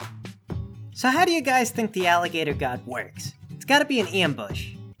So how do you guys think the alligator god works? It's gotta be an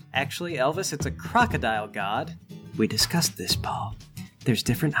ambush. Actually, Elvis, it's a crocodile god. We discussed this, Paul. There's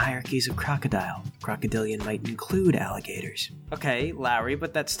different hierarchies of crocodile. Crocodilian might include alligators. Okay, Lowry,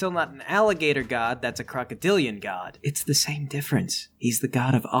 but that's still not an alligator god, that's a crocodilian god. It's the same difference. He's the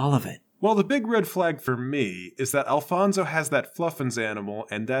god of all of it. Well, the big red flag for me is that Alfonso has that Fluffins animal,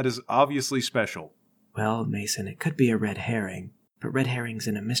 and that is obviously special. Well, Mason, it could be a red herring, but red herrings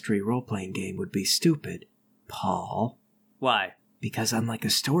in a mystery role-playing game would be stupid. Paul. Why? Because unlike a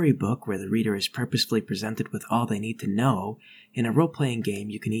storybook where the reader is purposefully presented with all they need to know, in a role-playing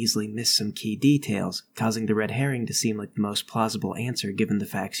game you can easily miss some key details, causing the red herring to seem like the most plausible answer given the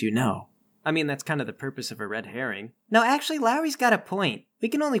facts you know. I mean, that's kind of the purpose of a red herring. No, actually, Lowry's got a point. We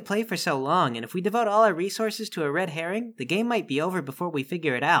can only play for so long, and if we devote all our resources to a red herring, the game might be over before we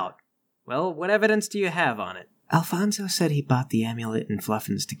figure it out. Well, what evidence do you have on it? Alfonso said he bought the amulet and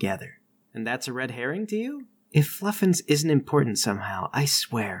Fluffins together. And that's a red herring to you? If Fluffins isn't important somehow, I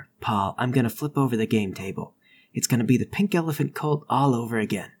swear, Paul, I'm gonna flip over the game table. It's gonna be the Pink Elephant cult all over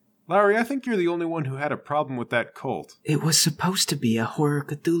again. Larry, I think you're the only one who had a problem with that cult. It was supposed to be a horror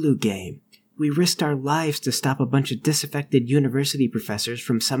Cthulhu game. We risked our lives to stop a bunch of disaffected university professors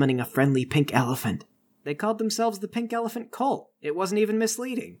from summoning a friendly pink elephant. They called themselves the Pink Elephant Cult. It wasn't even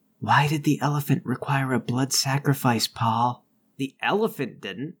misleading. Why did the elephant require a blood sacrifice, Paul? The elephant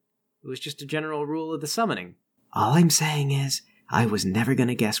didn't. It was just a general rule of the summoning. All I'm saying is, I was never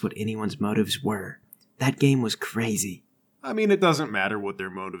gonna guess what anyone's motives were. That game was crazy. I mean, it doesn't matter what their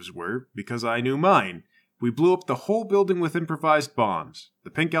motives were, because I knew mine. We blew up the whole building with improvised bombs.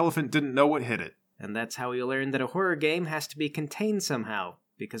 The pink elephant didn't know what hit it. And that's how we learned that a horror game has to be contained somehow,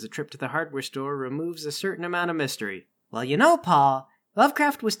 because a trip to the hardware store removes a certain amount of mystery. Well, you know, Paul,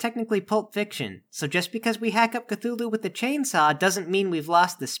 Lovecraft was technically Pulp Fiction, so just because we hack up Cthulhu with the chainsaw doesn't mean we've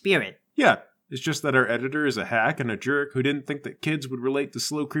lost the spirit. Yeah, it's just that our editor is a hack and a jerk who didn't think that kids would relate to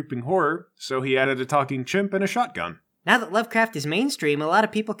slow-creeping horror, so he added a talking chimp and a shotgun. Now that Lovecraft is mainstream, a lot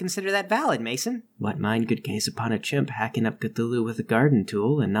of people consider that valid, Mason. What mind could gaze upon a chimp hacking up Cthulhu with a garden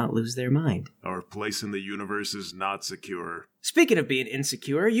tool and not lose their mind? Our place in the universe is not secure. Speaking of being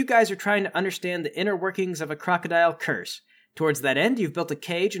insecure, you guys are trying to understand the inner workings of a crocodile curse. Towards that end, you've built a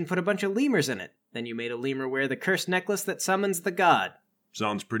cage and put a bunch of lemurs in it. Then you made a lemur wear the cursed necklace that summons the god.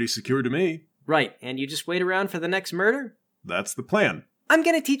 Sounds pretty secure to me. Right, and you just wait around for the next murder? That's the plan. I'm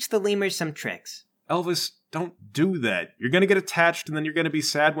gonna teach the lemurs some tricks. Elvis, don't do that. You're gonna get attached and then you're gonna be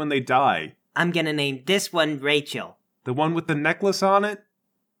sad when they die. I'm gonna name this one Rachel. The one with the necklace on it?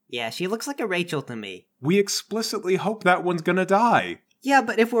 Yeah, she looks like a Rachel to me. We explicitly hope that one's gonna die. Yeah,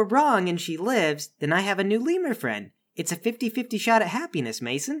 but if we're wrong and she lives, then I have a new lemur friend. It's a 50-50 shot at happiness,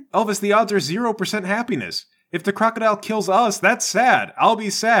 Mason. Elvis, the odds are 0% happiness. If the crocodile kills us, that's sad. I'll be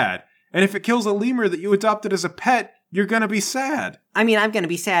sad. And if it kills a lemur that you adopted as a pet, you're gonna be sad. I mean, I'm gonna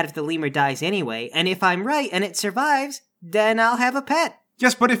be sad if the lemur dies anyway, and if I'm right and it survives, then I'll have a pet.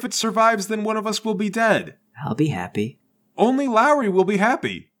 Yes, but if it survives, then one of us will be dead. I'll be happy. Only Lowry will be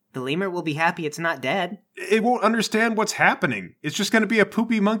happy. The lemur will be happy it's not dead. It won't understand what's happening. It's just gonna be a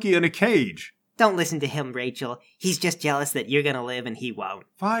poopy monkey in a cage. Don't listen to him, Rachel. He's just jealous that you're gonna live and he won't.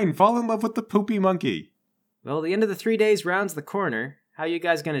 Fine, fall in love with the poopy monkey. Well, the end of the 3 days rounds the corner. How you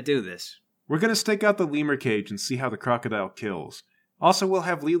guys gonna do this? We're gonna stake out the lemur cage and see how the crocodile kills. Also, we'll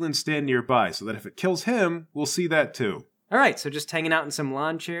have Leland stand nearby so that if it kills him, we'll see that too. Alright, so just hanging out in some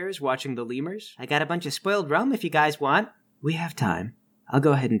lawn chairs, watching the lemurs? I got a bunch of spoiled rum if you guys want. We have time. I'll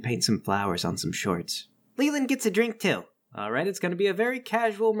go ahead and paint some flowers on some shorts. Leland gets a drink too. Alright, it's gonna be a very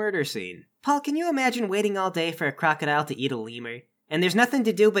casual murder scene. Paul, can you imagine waiting all day for a crocodile to eat a lemur? And there's nothing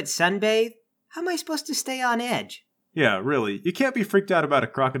to do but sunbathe? How am I supposed to stay on edge? Yeah, really. You can't be freaked out about a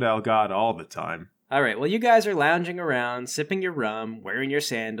crocodile god all the time. Alright, well you guys are lounging around, sipping your rum, wearing your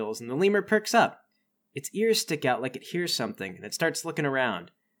sandals, and the lemur perks up. Its ears stick out like it hears something, and it starts looking around.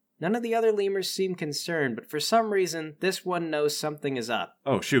 None of the other lemurs seem concerned, but for some reason, this one knows something is up.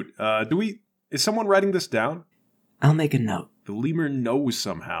 Oh, shoot. Is someone writing this down? I'll make a note. The lemur knows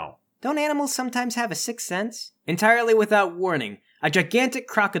somehow. Don't animals sometimes have a sixth sense? Entirely without warning, a gigantic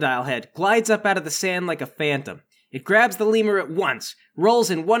crocodile head glides up out of the sand like a phantom. It grabs the lemur at once, rolls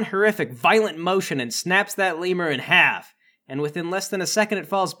in one horrific, violent motion, and snaps that lemur in half. And within less than a second, it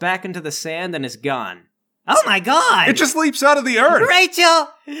falls back into the sand and is gone. Oh my god! It just leaps out of the earth! Rachel!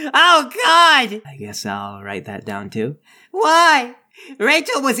 Oh god! I guess I'll write that down too. Why?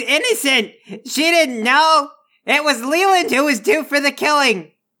 Rachel was innocent! She didn't know! It was Leland who was due for the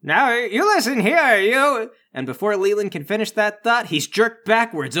killing! Now, you listen here, you... And before Leland can finish that thought, he's jerked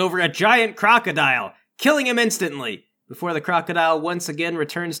backwards over a giant crocodile, killing him instantly. before the crocodile once again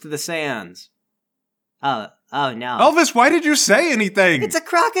returns to the sands. Oh no. Elvis, why did you say anything? It's a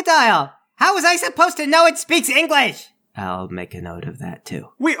crocodile! How was I supposed to know it speaks English? I'll make a note of that too.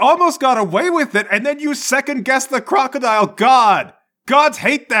 We almost got away with it, and then you second-guessed the crocodile god! Gods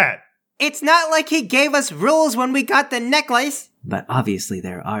hate that! It's not like he gave us rules when we got the necklace. But obviously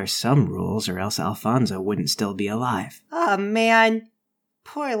there are some rules, or else Alfonso wouldn't still be alive. Oh man.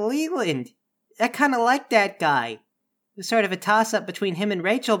 Poor Leland. I kinda like that guy. It was sort of a toss-up between him and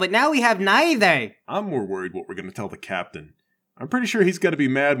Rachel, but now we have neither. I'm more worried what we're gonna tell the captain. I'm pretty sure he's gonna be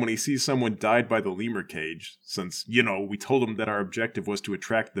mad when he sees someone died by the lemur cage, since, we told him that our objective was to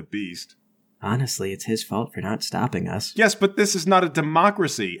attract the beast. Honestly, it's his fault for not stopping us. Yes, but this is not a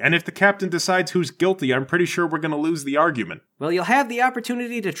democracy, and if the captain decides who's guilty, I'm pretty sure we're gonna lose the argument. Well, you'll have the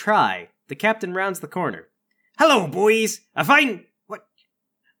opportunity to try. The captain rounds the corner. Hello, boys! A fine...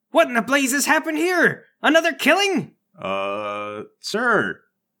 What in the blazes happened here? Another killing? Sir.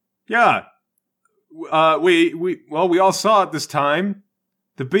 Yeah. We all saw it this time.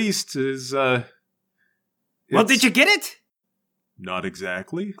 The beast is, Well, did you get it? Not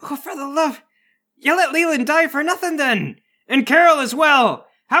exactly. Oh, for the love... You let Leland die for nothing, then! And Carol as well!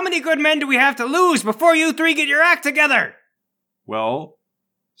 How many good men do we have to lose before you three get your act together? Well,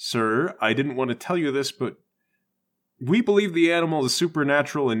 sir, I didn't want to tell you this, but we believe the animal is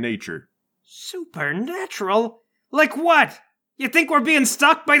supernatural in nature. Supernatural? Like what? You think we're being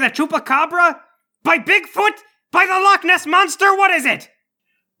stalked by the Chupacabra? By Bigfoot? By the Loch Ness Monster? What is it?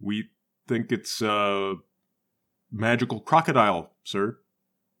 We think it's a magical crocodile, sir.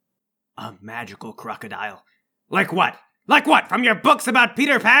 A magical crocodile? Like what? Like what? From your books about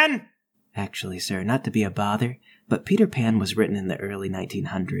Peter Pan? Actually, sir, not to be a bother, but Peter Pan was written in the early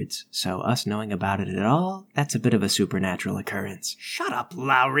 1900s, so us knowing about it at all, that's a bit of a supernatural occurrence. Shut up,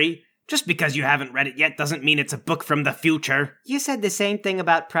 Lowry. Just because you haven't read it yet doesn't mean it's a book from the future. You said the same thing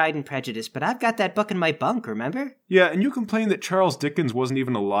about Pride and Prejudice, but I've got that book in my bunk, remember? Yeah, and you complain that Charles Dickens wasn't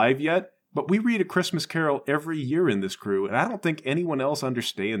even alive yet, but we read A Christmas Carol every year in this crew, and I don't think anyone else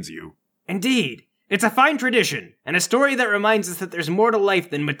understands you. Indeed. It's a fine tradition, and a story that reminds us that there's more to life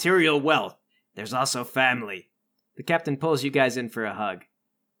than material wealth. There's also family. The captain pulls you guys in for a hug.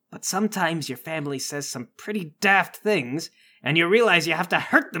 But sometimes your family says some pretty daft things, and you realize you have to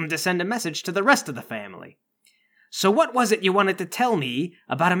hurt them to send a message to the rest of the family. So what was it you wanted to tell me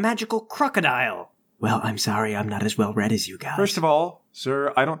about a magical crocodile? Well, I'm sorry I'm not as well read as you guys. First of all,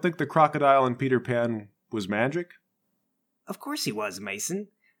 sir, I don't think the crocodile in Peter Pan was magic. Of course he was, Mason.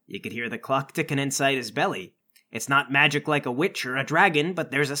 You could hear the clock ticking inside his belly. It's not magic like a witch or a dragon, but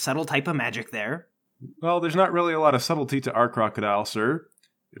there's a subtle type of magic there. Well, there's not really a lot of subtlety to our crocodile, sir.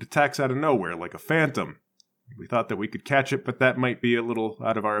 It attacks out of nowhere, like a phantom. We thought that we could catch it, but that might be a little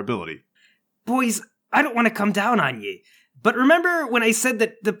out of our ability. Boys, I don't want to come down on ye, but remember when I said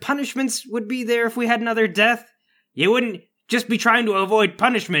that the punishments would be there if we had another death? You wouldn't just be trying to avoid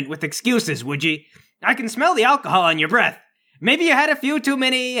punishment with excuses, would ye? I can smell the alcohol on your breath. Maybe you had a few too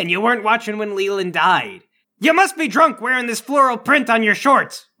many and you weren't watching when Leland died. You must be drunk wearing this floral print on your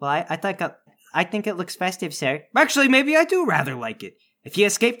shorts. Well, I think it looks festive, sir. Actually, maybe I do rather like it. If you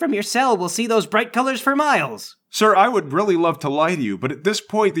escape from your cell, we'll see those bright colors for miles. Sir, I would really love to lie to you, but at this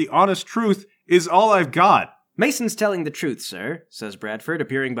point, the honest truth is all I've got. Mason's telling the truth, sir, says Bradford,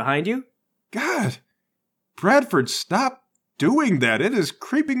 appearing behind you. God, Bradford, stop doing that. It is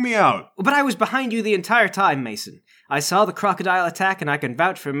creeping me out. But I was behind you the entire time, Mason. I saw the crocodile attack, and I can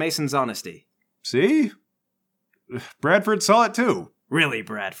vouch for Mason's honesty. See? Bradford saw it too. Really,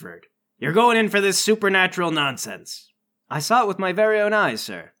 Bradford. You're going in for this supernatural nonsense. I saw it with my very own eyes,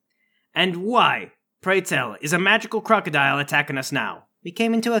 sir. And why, pray tell, is a magical crocodile attacking us now? We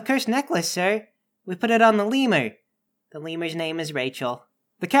came into a cursed necklace, sir. We put it on the lemur. The lemur's name is Rachel.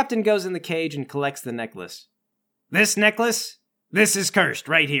 The captain goes in the cage and collects the necklace. This necklace? This is cursed,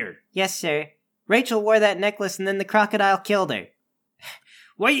 right here. Yes, sir. Rachel wore that necklace and then the crocodile killed her.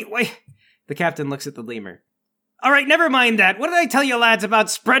 Wait. The captain looks at the lemur. All right, never mind that. What did I tell you lads about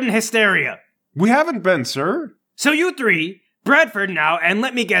spreading hysteria? We haven't been, sir. So you three, Bradford now, and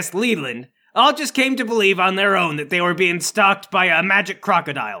let me guess, Leland, all just came to believe on their own that they were being stalked by a magic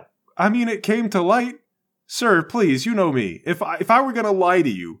crocodile. I mean, it came to light. Sir, please, you know me. If I were going to lie to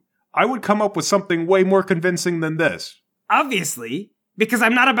you, I would come up with something way more convincing than this. Obviously, because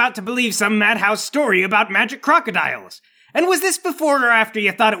I'm not about to believe some madhouse story about magic crocodiles. And was this before or after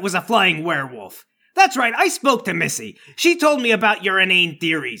you thought it was a flying werewolf? That's right, I spoke to Missy. She told me about your inane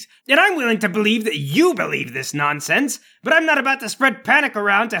theories, and I'm willing to believe that you believe this nonsense, but I'm not about to spread panic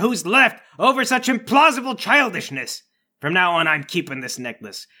around to who's left over such implausible childishness. From now on, I'm keeping this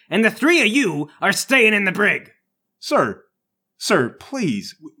necklace, and the three of you are staying in the brig. Sir,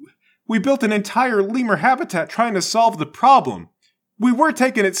 please. We built an entire lemur habitat trying to solve the problem. We were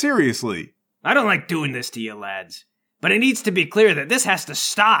taking it seriously. I don't like doing this to you lads, but it needs to be clear that this has to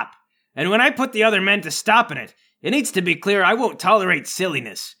stop. And when I put the other men to stopping it, it needs to be clear I won't tolerate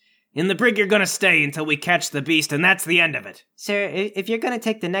silliness. In the brig you're gonna stay until we catch the beast, and that's the end of it. Sir, if you're gonna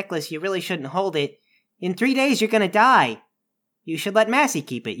take the necklace, you really shouldn't hold it. In 3 days, you're gonna die. You should let Massey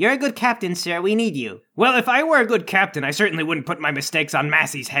keep it. You're a good captain, sir. We need you. Well, if I were a good captain, I certainly wouldn't put my mistakes on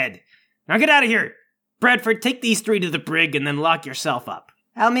Massey's head. Now get out of here. Bradford, take these 3 to the brig and then lock yourself up.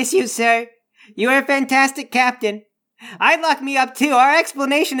 I'll miss you, sir. You are a fantastic captain. I'd lock me up, too. Our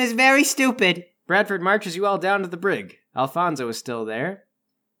explanation is very stupid. Bradford marches you all down to the brig. Alfonso is still there.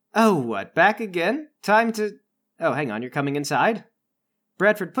 Oh, what, back again? Time to... Oh, hang on, you're coming inside?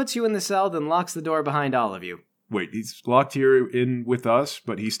 Bradford puts you in the cell, then locks the door behind all of you. Wait, he's locked here in with us,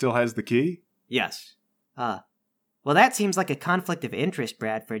 but he still has the key? Yes. Well, that seems like a conflict of interest,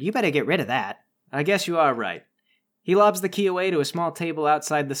 Bradford. You better get rid of that. I guess you are right. He lobs the key away to a small table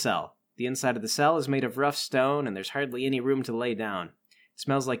outside the cell. The inside of the cell is made of rough stone, and there's hardly any room to lay down. It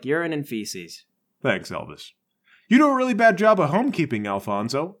smells like urine and feces. Thanks, Elvis. You do a really bad job of homekeeping,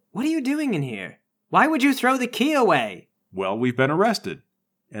 Alfonso. What are you doing in here? Why would you throw the key away? Well, we've been arrested.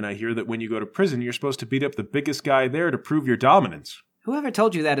 And I hear that when you go to prison, you're supposed to beat up the biggest guy there to prove your dominance. Whoever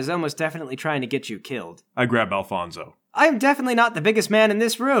told you that is almost definitely trying to get you killed. I grab Alfonso. I'm definitely not the biggest man in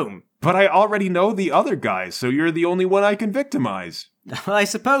this room. But I already know the other guys, so you're the only one I can victimize. Well, I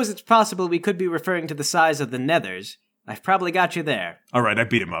suppose it's possible we could be referring to the size of the nethers. I've probably got you there. All right, I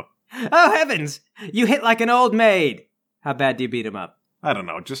beat him up. Oh, heavens! You hit like an old maid! How bad do you beat him up? I don't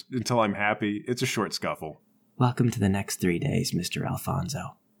know, just until I'm happy. It's a short scuffle. Welcome to the next 3 days, Mr.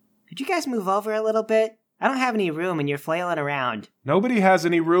 Alfonso. Could you guys move over a little bit? I don't have any room and you're flailing around. Nobody has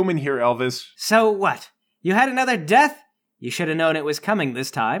any room in here, Elvis. So what? You had another death? You should have known it was coming this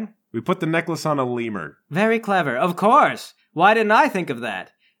time. We put the necklace on a lemur. Very clever, of course. Why didn't I think of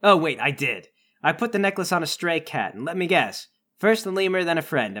that? Oh, wait, I did. I put the necklace on a stray cat, and let me guess. First a lemur, then a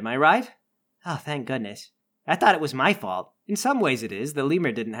friend, am I right? Oh, thank goodness. I thought it was my fault. In some ways it is. The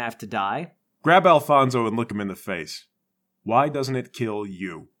lemur didn't have to die. Grab Alfonso and look him in the face. Why doesn't it kill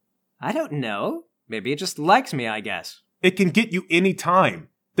you? I don't know. Maybe it just likes me, I guess. It can get you any time.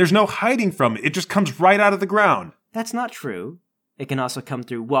 There's no hiding from it. It just comes right out of the ground. That's not true. It can also come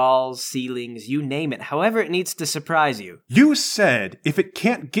through walls, ceilings, you name it, however it needs to surprise you. You said if it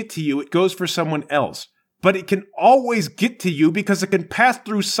can't get to you, it goes for someone else. But it can always get to you because it can pass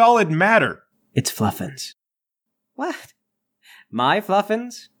through solid matter. It's Fluffins. What? My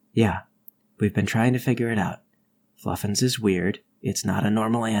Fluffins? Yeah, we've been trying to figure it out. Fluffins is weird. It's not a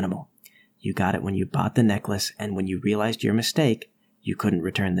normal animal. You got it when you bought the necklace, and when you realized your mistake, you couldn't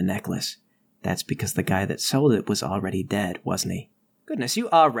return the necklace. That's because the guy that sold it was already dead, wasn't he? Goodness, you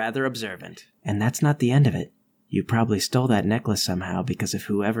are rather observant. And that's not the end of it. You probably stole that necklace somehow because if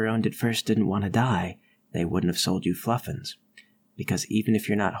whoever owned it first didn't want to die, they wouldn't have sold you Fluffins. Because even if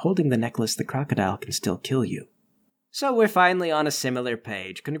you're not holding the necklace, the crocodile can still kill you. So we're finally on a similar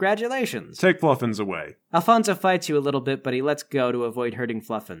page. Congratulations. Take Fluffins away. Alfonso fights you a little bit, but he lets go to avoid hurting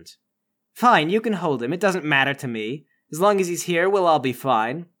Fluffins. Fine, you can hold him. It doesn't matter to me. As long as he's here, we'll all be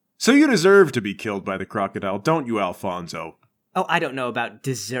fine. So you deserve to be killed by the crocodile, don't you, Alfonso? Oh, I don't know about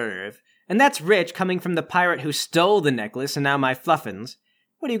deserve. And that's rich coming from the pirate who stole the necklace and now my Fluffins.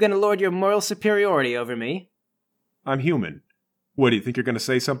 What, are you going to lord your moral superiority over me? I'm human. What, do you think you're going to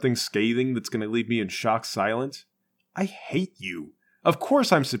say something scathing that's going to leave me in shocked silence? I hate you. Of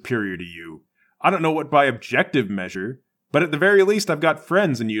course I'm superior to you. I don't know what by objective measure, but at the very least I've got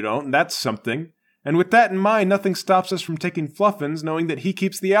friends and you don't, and that's something. And with that in mind, nothing stops us from taking Fluffins knowing that he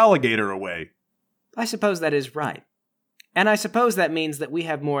keeps the alligator away. I suppose that is right. And I suppose that means that we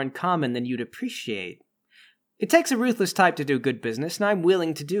have more in common than you'd appreciate. It takes a ruthless type to do good business, and I'm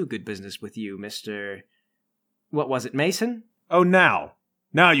willing to do good business with you, Mr. What was it, Mason? Oh, now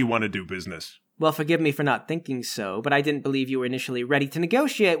you want to do business. Well, forgive me for not thinking so, but I didn't believe you were initially ready to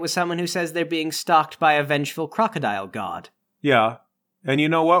negotiate with someone who says they're being stalked by a vengeful crocodile god. Yeah, and you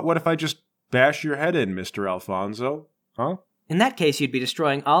know what? What if I just bash your head in, Mr. Alfonso? Huh? In that case, you'd be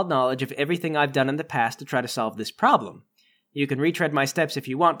destroying all knowledge of everything I've done in the past to try to solve this problem. You can retread my steps if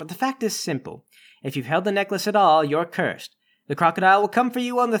you want, but the fact is simple. If you've held the necklace at all, you're cursed. The crocodile will come for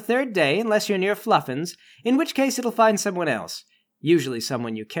you on the 3rd day unless you're near Fluffins, in which case it'll find someone else. Usually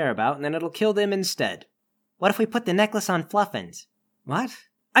someone you care about, and then it'll kill them instead. What if we put the necklace on Fluffins? What?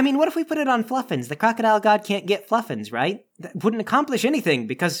 I mean, what if we put it on Fluffins? The crocodile god can't get Fluffins, right? That wouldn't accomplish anything,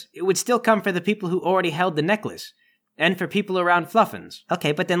 because it would still come for the people who already held the necklace. And for people around Fluffins.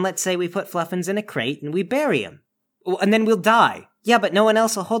 Okay, but then let's say we put Fluffins in a crate and we bury him. Well, and then we'll die. Yeah, but no one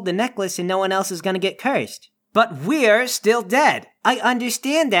else will hold the necklace and no one else is gonna get cursed. But we're still dead. I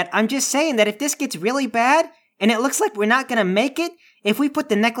understand that. I'm just saying that if this gets really bad, and it looks like we're not gonna make it, if we put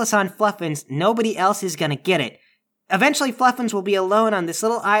the necklace on Fluffins, nobody else is gonna get it. Eventually Fluffins will be alone on this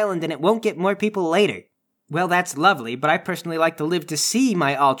little island and it won't get more people later. Well, that's lovely, but I personally like to live to see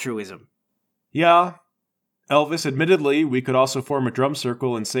my altruism. Yeah. Elvis, admittedly, we could also form a drum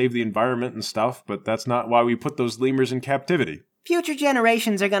circle and save the environment and stuff, but that's not why we put those lemurs in captivity. Future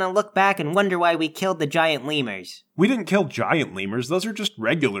generations are gonna look back and wonder why we killed the giant lemurs. We didn't kill giant lemurs, those are just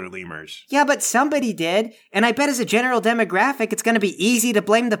regular lemurs. Yeah, but somebody did, and I bet as a general demographic it's gonna be easy to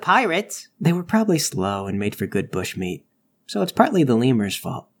blame the pirates. They were probably slow and made for good bushmeat, so it's partly the lemur's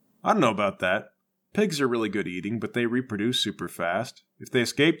fault. I don't know about that. Pigs are really good eating, but they reproduce super fast. If they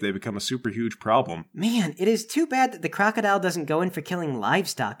escape, they become a super huge problem. Man, it is too bad that the crocodile doesn't go in for killing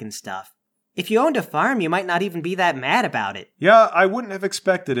livestock and stuff. If you owned a farm, you might not even be that mad about it. Yeah, I wouldn't have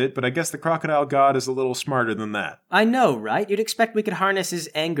expected it, but I guess the crocodile god is a little smarter than that. I know, right? You'd expect we could harness his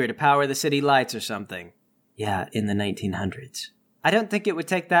anger to power the city lights or something. Yeah, in the 1900s. I don't think it would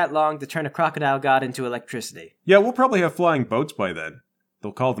take that long to turn a crocodile god into electricity. Yeah, we'll probably have flying boats by then.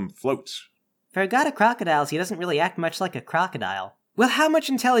 They'll call them floats. For a god of crocodiles, he doesn't really act much like a crocodile. Well, how much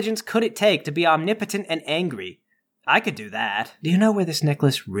intelligence could it take to be omnipotent and angry? I could do that. Do you know where this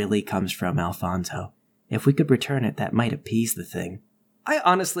necklace really comes from, Alfonso? If we could return it, that might appease the thing. I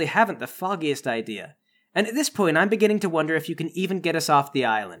honestly haven't the foggiest idea. And at this point, I'm beginning to wonder if you can even get us off the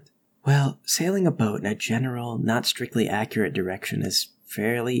island. Well, sailing a boat in a general, not strictly accurate direction is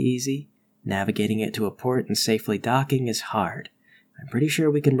fairly easy. Navigating it to a port and safely docking is hard. I'm pretty sure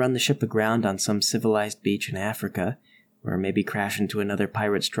we can run the ship aground on some civilized beach in Africa, or maybe crash into another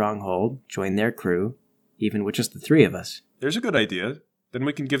pirate stronghold, join their crew, even with just the three of us. There's a good idea. Then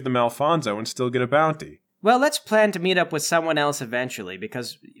we can give them Alfonso and still get a bounty. Well, let's plan to meet up with someone else eventually,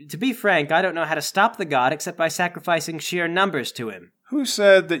 because, to be frank, I don't know how to stop the god except by sacrificing sheer numbers to him. Who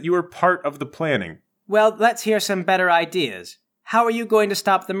said that you were part of the planning? Well, let's hear some better ideas. How are you going to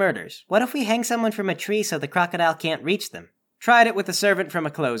stop the murders? What if we hang someone from a tree so the crocodile can't reach them? Tried it with a servant from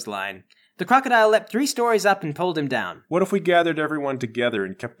a clothesline. The crocodile leapt 3 stories up and pulled him down. What if we gathered everyone together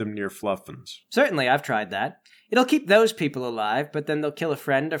and kept them near Fluffins? Certainly, I've tried that. It'll keep those people alive, but then they'll kill a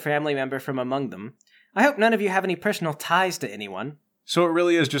friend or family member from among them. I hope none of you have any personal ties to anyone. So it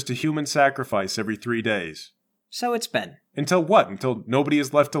really is just a human sacrifice every 3 days. So it's been. Until what? Until nobody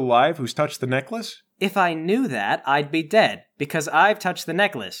is left alive who's touched the necklace? If I knew that, I'd be dead, because I've touched the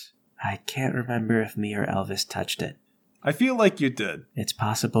necklace. I can't remember if me or Elvis touched it. I feel like you did. It's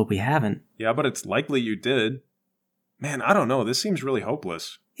possible we haven't. Yeah, but it's likely you did. Man, I don't know. This seems really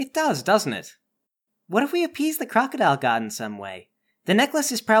hopeless. It does, doesn't it? What if we appease the crocodile god in some way? The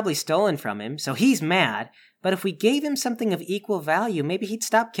necklace is probably stolen from him, so he's mad, but if we gave him something of equal value, maybe he'd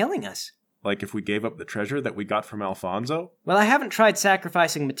stop killing us. Like if we gave up the treasure that we got from Alfonso? Well, I haven't tried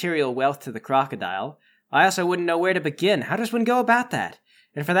sacrificing material wealth to the crocodile. I also wouldn't know where to begin. How does one go about that?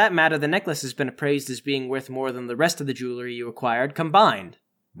 And for that matter, the necklace has been appraised as being worth more than the rest of the jewelry you acquired combined.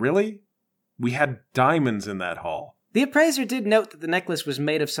 Really? We had diamonds in that haul. The appraiser did note that the necklace was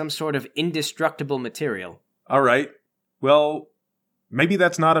made of some sort of indestructible material. All right. Well, maybe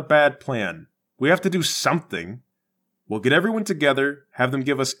that's not a bad plan. We have to do something. We'll get everyone together, have them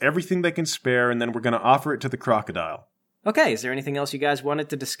give us everything they can spare, and then we're going to offer it to the crocodile. Okay, is there anything else you guys wanted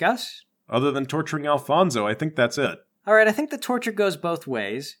to discuss? Other than torturing Alfonso, I think that's it. Alright, I think the torture goes both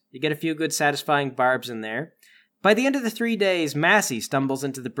ways. You get a few good satisfying barbs in there. By the end of the 3 days, Massey stumbles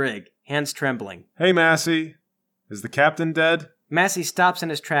into the brig, hands trembling. Hey, Massey. Is the captain dead? Massey stops in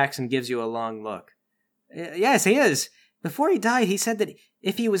his tracks and gives you a long look. Yes, he is. Before he died, he said that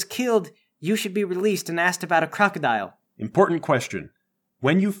if he was killed, you should be released and asked about a crocodile. Important question.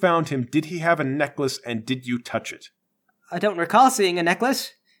 When you found him, did he have a necklace and did you touch it? I don't recall seeing a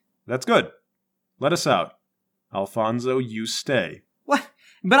necklace. That's good. Let us out. Alfonso, you stay. What?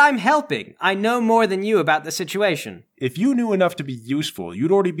 But I'm helping. I know more than you about the situation. If you knew enough to be useful,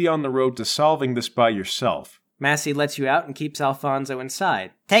 you'd already be on the road to solving this by yourself. Massey lets you out and keeps Alfonso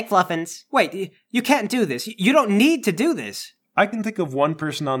inside. Take Fluffins. Wait, you can't do this. You don't need to do this. I can think of one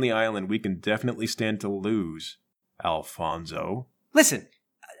person on the island we can definitely stand to lose. Alfonso. Listen,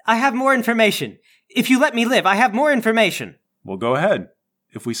 I have more information. If you let me live, I have more information. Well, go ahead.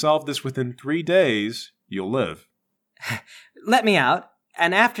 If we solve this within 3 days, you'll live. Let me out,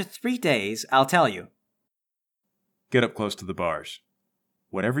 and after 3 days, I'll tell you. Get up close to the bars.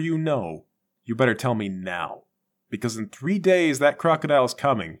 Whatever you know, you better tell me now. Because in 3 days, that crocodile's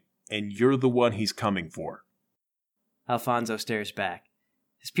coming, and you're the one he's coming for. Alfonso stares back.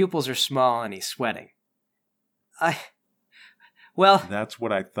 His pupils are small and he's sweating. Well, That's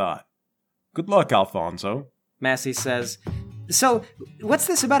what I thought. Good luck, Alfonso. Massey says, so, what's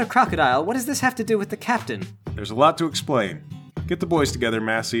this about a crocodile? What does this have to do with the captain? There's a lot to explain. Get the boys together,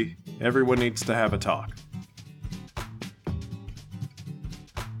 Massey. Everyone needs to have a talk.